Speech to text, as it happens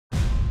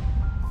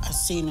I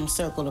seen him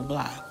circle the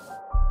block.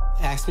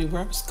 Asked me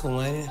where I was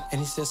going,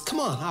 and he says, come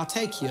on, I'll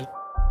take you.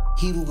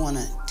 He would want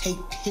to take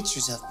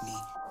pictures of me.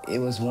 It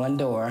was one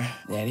door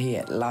that he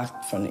had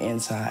locked from the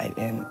inside,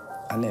 and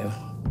I knew.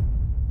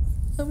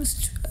 I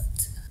was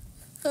trapped.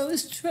 I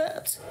was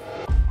trapped.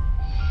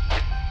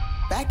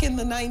 Back in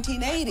the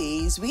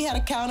 1980s, we had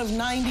a count of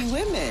 90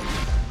 women.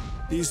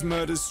 These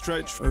murders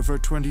stretched over a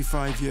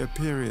 25-year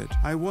period.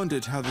 I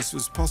wondered how this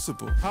was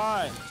possible.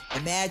 Hi.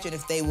 Imagine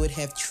if they would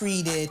have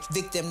treated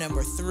victim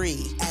number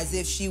 3 as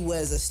if she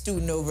was a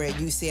student over at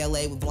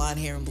UCLA with blonde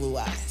hair and blue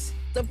eyes.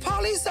 The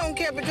police don't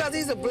care because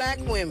these are black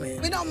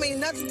women. We don't mean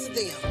nothing to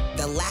them.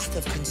 The lack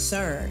of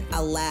concern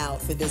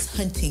allowed for this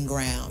hunting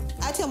ground.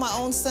 I tell my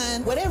own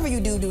son, whatever you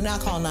do, do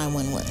not call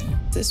 911.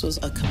 This was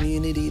a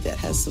community that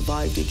has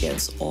survived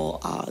against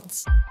all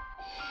odds.